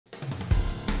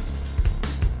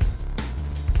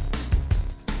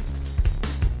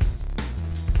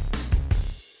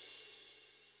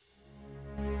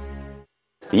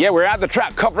Yeah, we're at the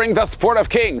track covering the Sport of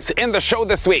Kings. In the show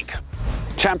this week,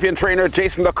 champion trainer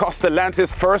Jason DaCosta lands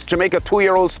his first Jamaica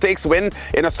 2-year-old stakes win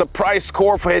in a surprise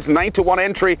score for his 9-1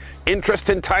 entry,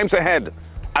 Interesting Times Ahead.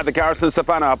 At the Garrison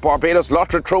Savannah, a Barbados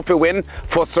Lottery Trophy win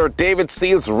for Sir David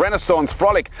Seale's Renaissance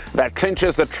Frolic that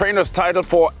clinches the trainer's title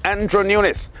for Andrew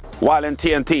Nunes. While in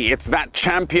TNT, it's that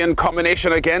champion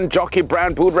combination again, jockey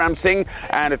Brian Boodramsingh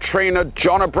and trainer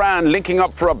John O'Brien linking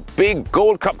up for a big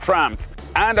Gold Cup triumph.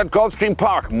 And at Gulfstream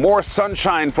Park, more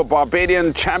sunshine for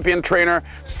Barbadian champion trainer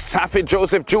Saffie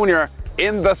Joseph Jnr.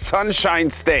 in the Sunshine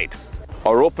State.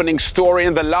 Our opening story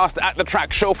in the last At the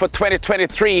Track show for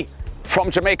 2023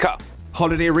 from Jamaica.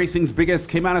 Holiday racing's biggest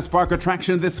Caymanas Park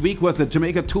attraction this week was the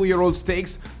Jamaica 2-year-old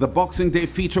stakes, the Boxing Day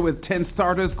feature with 10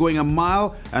 starters going a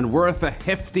mile and worth a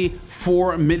hefty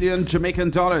 $4 million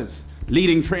Jamaican dollars.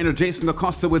 Leading trainer Jason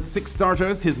DaCosta with 6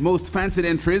 starters, his most fancied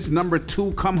entries, number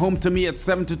 2 Come Home to Me at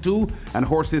 7-2 and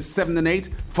horses 7 and 8,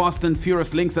 Fast and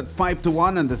Furious Links at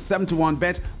 5-1 and the 7-1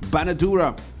 bet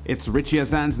Banadura. It's Richie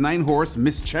Azan's 9-horse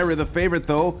Miss Cherry the favourite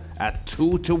though at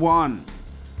 2-1.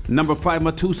 Number 5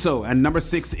 Matuso and number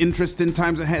 6 Interesting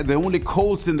Times Ahead, the only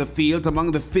colts in the field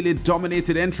among the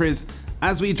filly-dominated entries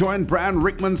as we join Brian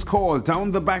Rickman's call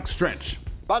down the backstretch.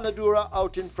 Banadura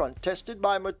out in front, tested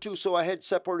by Matuso, ahead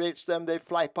separates them, they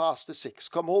fly past the 6.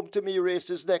 Come Home to Me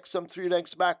races next, some 3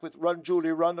 lengths back with Run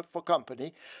Julie Run for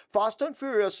company. Fast and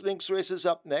Furious Links races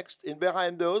up next. In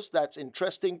behind those, that's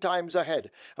Interesting Times Ahead.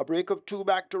 A break of 2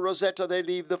 back to Rosetta, they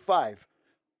leave the 5.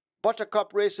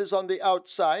 Buttercup races on the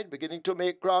outside, beginning to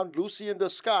make ground. Lucy in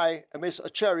the Sky, a Miss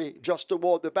Cherry just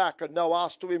toward the back and now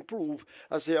asked to improve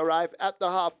as they arrive at the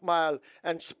half mile,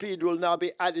 and speed will now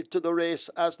be added to the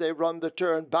race as they run the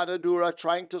turn. Banadura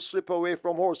trying to slip away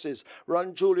from horses.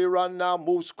 Run Julie Run now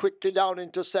moves quickly down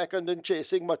into second and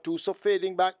chasing. Matuso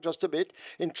fading back just a bit.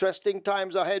 Interesting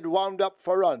Times Ahead wound up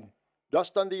for Run.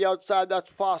 Just on the outside, that's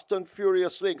Fast and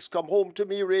Furious Links. Come Home to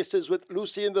Me races with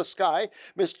Lucy in the Sky.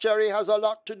 Miss Cherry has a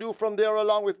lot to do from there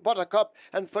along with Buttercup,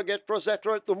 and forget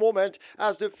Rosetta at the moment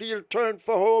as the field turn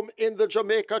for home in the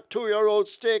Jamaica 2-year-old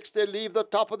stakes. They leave the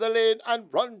top of the lane and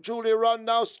Run Julie Run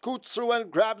now scoots through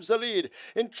and grabs the lead.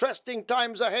 Interesting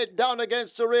Times Ahead down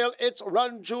against the rail. It's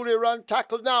Run Julie Run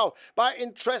tackled now by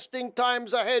Interesting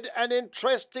Times Ahead, and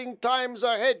Interesting Times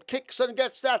Ahead kicks and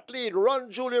gets that lead. Run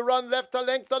Julie Run left a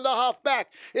length and a half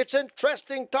back. It's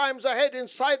Interesting Times Ahead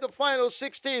inside the final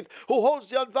 16th, who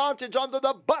holds the advantage under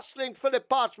the bustling Philip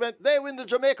Parchment. They win the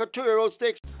Jamaica 2-year-old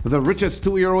stakes. The richest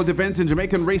 2-year-old event in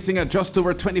Jamaican racing at just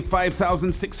over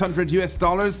 $25,600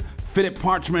 US. Philip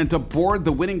Parchment aboard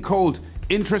the winning colt,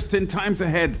 Interesting Times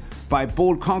Ahead, by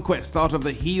Bold Conquest out of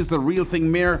the He's the Real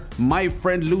Thing mare, My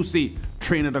Friend Lucy.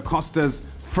 Trainer DaCosta's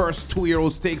first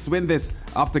 2-year-old stakes win this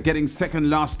after getting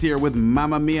second last year with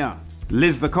Mamma Mia.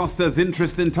 Liz DaCosta's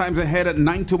Interesting Times Ahead at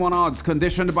 9-1 odds,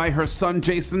 conditioned by her son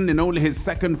Jason in only his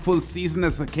second full season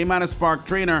as a Caymanas Park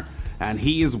trainer, and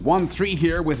he is 1-3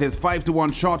 here with his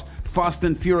 5-1 shot. Fast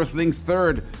and Furious Links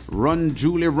third, Run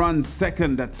Julie Run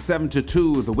second at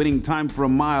 7-2, the winning time for a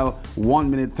mile,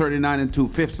 1 minute 39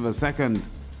 2/5 of a second.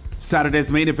 Saturday's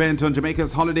main event on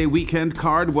Jamaica's holiday weekend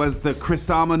card was the Chris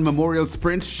Almond Memorial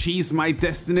Sprint. She's My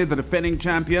Destiny, the defending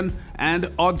champion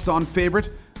and odds-on favourite.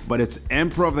 But it's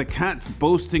Emperor of the Cats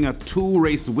boasting a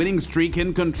 2-race winning streak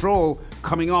in control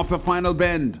coming off the final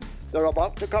bend. They're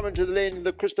about to come into the lane in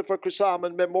the Christopher Chris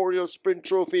Almond Memorial Sprint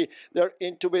Trophy. They're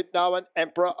into it now, and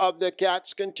Emperor of the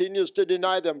Cats continues to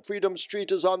deny them. Freedom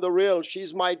Street is on the rail.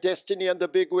 She's My Destiny and the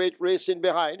big weight racing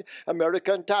behind.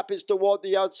 American Tap is toward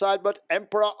the outside, but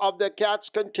Emperor of the Cats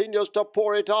continues to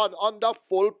pour it on under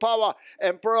full power.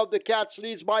 Emperor of the Cats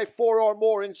leads by 4 or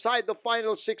more inside the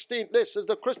final 16th. This is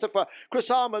the Christopher Chris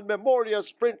Almond Memorial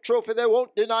Sprint Trophy. They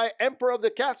won't deny Emperor of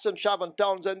the Cats and Shavon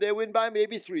Townsend. They win by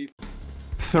maybe 3.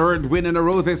 Third win in a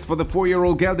row this for the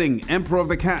 4-year-old gelding, Emperor of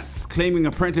the Cats, claiming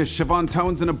apprentice Shavon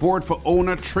Townsend aboard for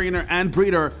owner, trainer and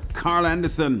breeder Carl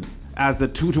Anderson. As the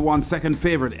 2-1 second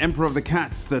favourite, Emperor of the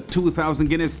Cats, the 2,000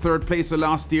 Guinness third placer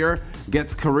last year,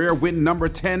 gets career win number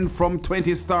 10 from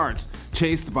 20 starts,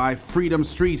 chased by Freedom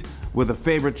Street with the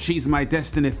favourite She's My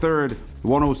Destiny third,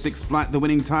 106 flat the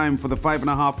winning time for the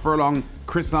 5.5 furlong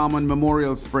Chris Almond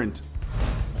Memorial Sprint.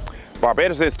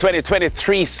 Barbados'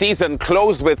 2023 season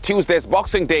closed with Tuesday's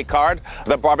Boxing Day card,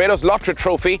 the Barbados Lottery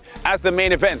Trophy as the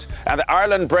main event, and the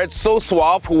Ireland-bred So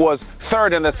Suave, who was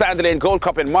third in the Sandy Lane Gold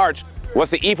Cup in March, was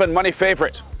the even money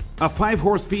favourite. A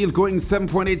 5-horse field going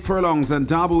 7.8 furlongs, and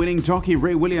Derby-winning jockey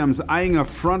Ray Williams, eyeing a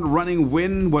front-running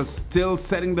win, was still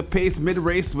setting the pace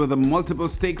mid-race with a multiple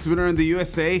stakes winner in the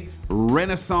USA,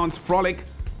 Renaissance Frolic,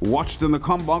 watched in the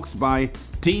com box by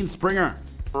Dean Springer.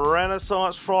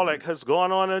 Renaissance Frolic has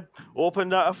gone on and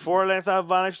opened up a 4-length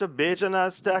advantage to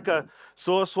Bajana's.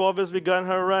 So Suave has begun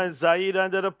her run. Zaid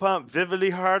under the pump, vividly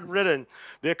hard ridden.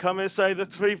 They come inside the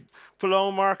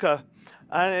 3-furlong marker.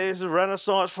 And it's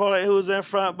Renaissance Frolic who's in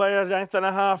front by a length and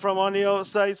a half from on the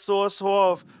outside. So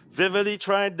Suave, vividly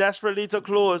trying desperately to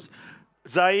close.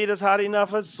 Zaid has had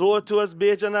enough, and so too has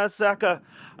Bajana's.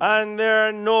 And there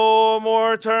are no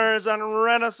more turns, and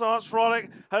Renaissance Frolic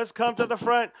has come to the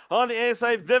front on the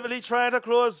inside, vividly trying to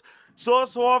close. So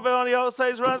Suave on the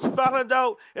outside runs flattened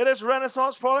out. It is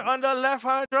Renaissance Frolic on the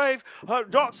left-hand drive.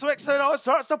 Doc Swixton now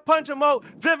starts to punch him out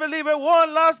vividly with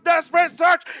one last desperate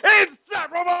search.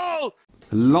 Inseparable!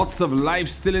 Lots of life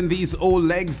still in these old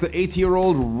legs. The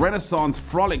 80-year-old Renaissance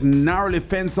Frolic narrowly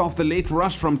fends off the late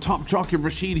rush from top jockey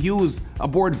Rashid Hughes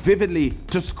aboard vividly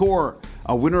to score.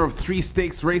 A winner of 3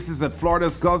 stakes races at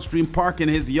Florida's Gulfstream Park in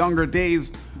his younger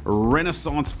days,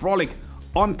 Renaissance Frolic,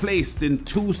 unplaced in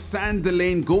 2 Sand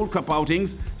Delane Gold Cup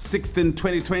outings, 6th in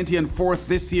 2020 and 4th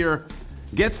this year,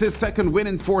 gets his second win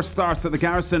in 4 starts at the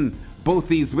Garrison. Both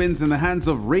these wins in the hands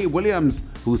of Ray Williams,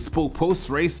 who spoke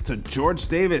post-race to George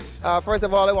Davis. First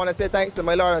of all, I want to say thanks to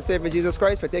my Lord and Savior Jesus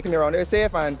Christ for taking me around there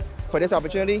safe and for this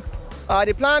opportunity.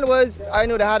 The plan was, I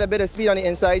knew they had a bit of speed on the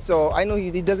inside, so I knew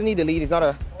he doesn't need the lead. He's not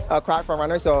a crack front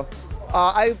runner, so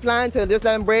I planned to just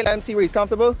let him break, let him see where he's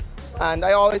comfortable. And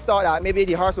I always thought that maybe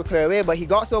the horse would clear away, but he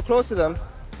got so close to them,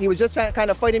 he was just kind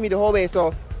of fighting me the whole way.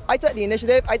 So I took the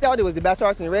initiative. I thought it was the best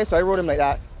horse in the race, so I rode him like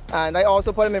that. And I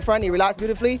also put him in front. He relaxed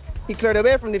beautifully. He cleared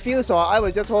away from the field, so I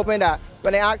was just hoping that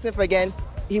when I asked him for again,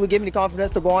 he would give me the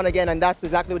confidence to go on again, and that's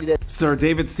exactly what he did. Sir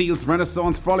David Seale's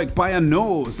Renaissance Frolic by a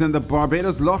nose in the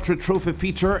Barbados Lottery Trophy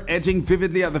feature, edging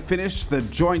vividly at the finish. The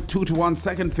joint 2-1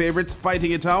 second favourites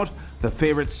fighting it out. The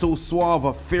favourite So Suave,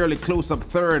 a fairly close-up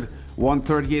third.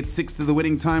 1:38.6 to the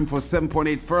winning time for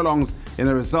 7.8 furlongs in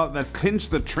a result that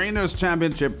clinched the Trainers'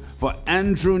 Championship for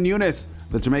Andrew Nunes,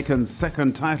 the Jamaican's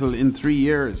second title in 3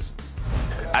 years.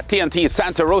 At TNT's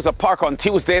Santa Rosa Park on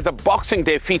Tuesday, the Boxing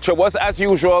Day feature was, as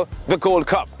usual, the Gold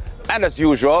Cup. And as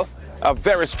usual, a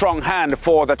very strong hand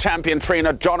for the champion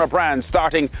trainer John O'Brien,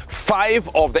 starting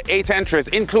 5 of the 8 entries,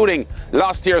 including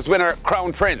last year's winner,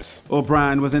 Crown Prince.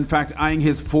 O'Brien was in fact eyeing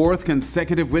his 4th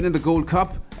consecutive win in the Gold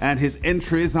Cup, and his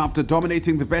entries after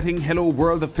dominating the betting Hello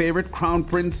World, the favourite, Crown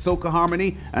Prince, Soca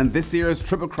Harmony, and this year's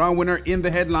Triple Crown winner in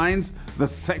the headlines, the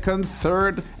 2nd,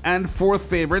 3rd and 4th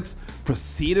favourites,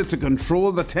 proceeded to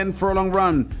control the 10 furlong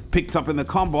run, picked up in the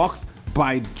com box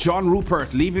by John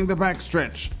Rupert, leaving the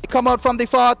backstretch. Come out from the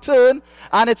far turn,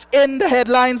 and it's in the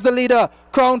headlines, the leader.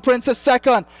 Crown Prince is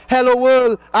second. Hello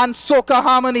World and Soca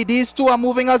Harmony, these 2 are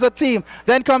moving as a team.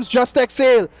 Then comes Just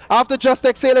Exhale. After Just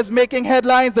Exhale is making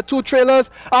headlines, the 2 trailers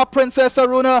are Princess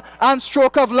Aruna and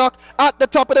Stroke of Luck at the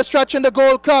top of the stretch in the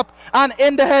Gold Cup. And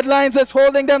in the headlines is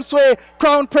holding them sway.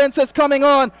 Crown Prince is coming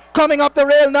on. Coming up the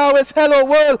rail now is Hello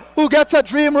World, who gets a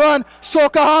dream run.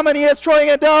 Soca Harmony is throwing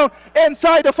it down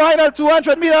inside the final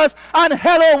 200 meters, and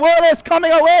Hello World is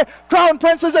coming away. Crown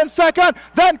Prince is in second.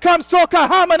 Then comes Soca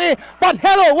Harmony, but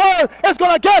Hello World is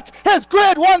going to get his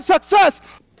grade 1 success.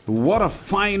 What a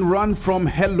fine run from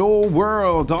Hello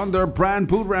World under Brian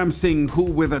Boodramsingh, who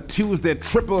with a Tuesday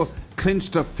triple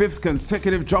clinched a 5th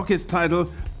consecutive jockey's title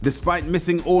despite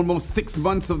missing almost 6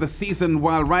 months of the season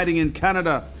while riding in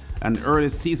Canada. An early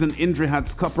season injury had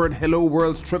scuppered Hello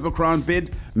World's Triple Crown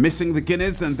bid, missing the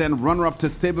Guinness and then runner-up to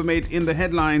stablemate in the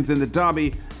headlines in the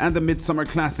Derby and the Midsummer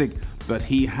Classic. But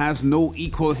he has no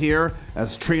equal here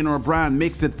as trainer O'Brien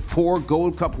makes it 4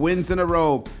 Gold Cup wins in a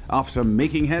row after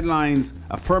making headlines,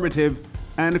 Affirmative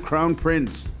and Crown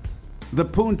Prince. The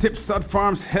Poon Tip Stud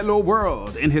Farm's Hello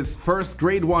World in his first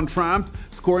Grade 1 triumph,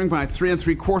 scoring by 3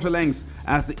 3/4 lengths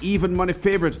as the even money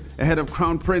favourite ahead of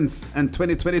Crown Prince and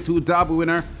 2022 Derby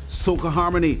winner Soca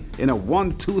Harmony in a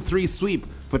 1-2-3 sweep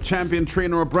for champion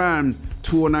trainer O'Brien.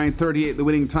 2:09.38 the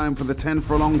winning time for the 10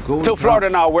 furlong Gold To Cup. Florida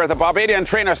now, where the Barbadian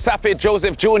trainer Saffie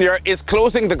Joseph Jnr. is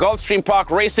closing the Gulfstream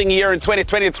Park racing year in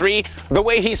 2023 the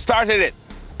way he started it,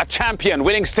 a champion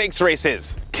winning stakes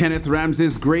races. Kenneth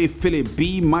Ramsey's Grey Filly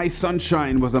Be My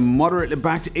Sunshine was a moderately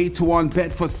backed 8-1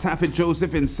 bet for Saffie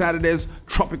Joseph in Saturday's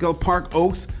Tropical Park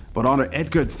Oaks, but Honor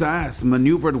Edgar Sass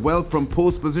manoeuvred well from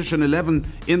post position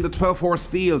 11 in the 12-horse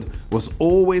field, was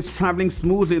always travelling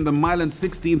smoothly in the mile and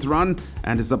 16th run,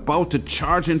 and is about to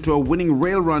charge into a winning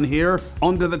rail run here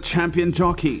under the champion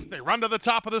jockey. They run to the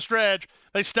top of the stretch.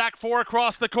 They stack 4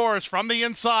 across the course. From the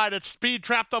inside, it's Speed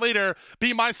Trap the leader.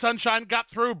 Be My Sunshine got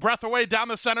through. Breath Away down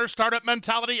the center. Startup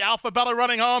Mentality. Alphabella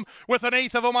running home with an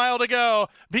 1/8 of a mile to go.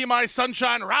 Be My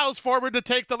Sunshine roused forward to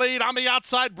take the lead. On the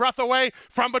outside, Breath Away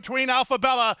from between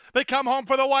Alphabella. They come home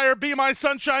for the wire. Be My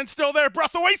Sunshine still there.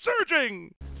 Breath Away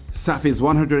surging. Saffie's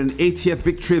 180th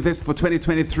victory this for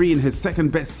 2023 in his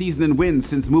second best season in wins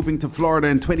since moving to Florida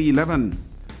in 2011.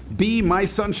 Be My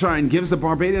Sunshine gives the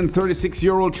Barbadian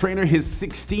 36-year-old trainer his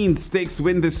 16th stakes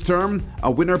win this term,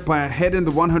 a winner by a head in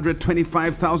the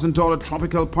 $125,000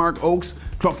 Tropical Park Oaks,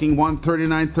 clocking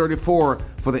 139.34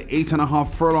 for the 8.5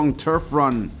 furlong turf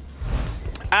run.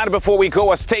 And before we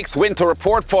go, a stakes win to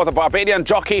report for the Barbadian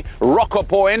jockey Rocco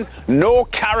Bowen. No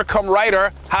Caricom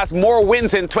rider has more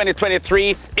wins in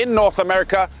 2023 in North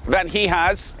America than he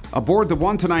has. Aboard the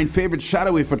 1-9 favourite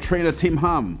Shadowy for trainer Tim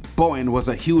Ham, Bowen was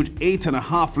a huge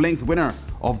 8.5 length winner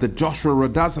of the Joshua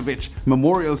Rodazovic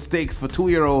Memorial Stakes for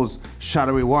 2-year-olds.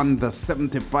 Shadowy won the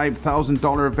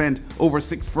 $75,000 event over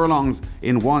 6 furlongs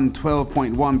in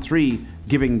 1:12.13,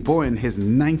 giving Bowen his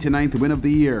 99th win of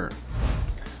the year.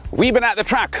 We've been at the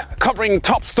track covering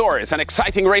top stories and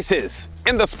exciting races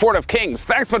in the sport of kings.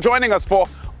 Thanks for joining us for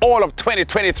all of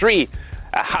 2023.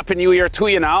 A happy new year to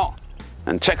you now,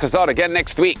 and check us out again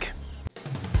next week.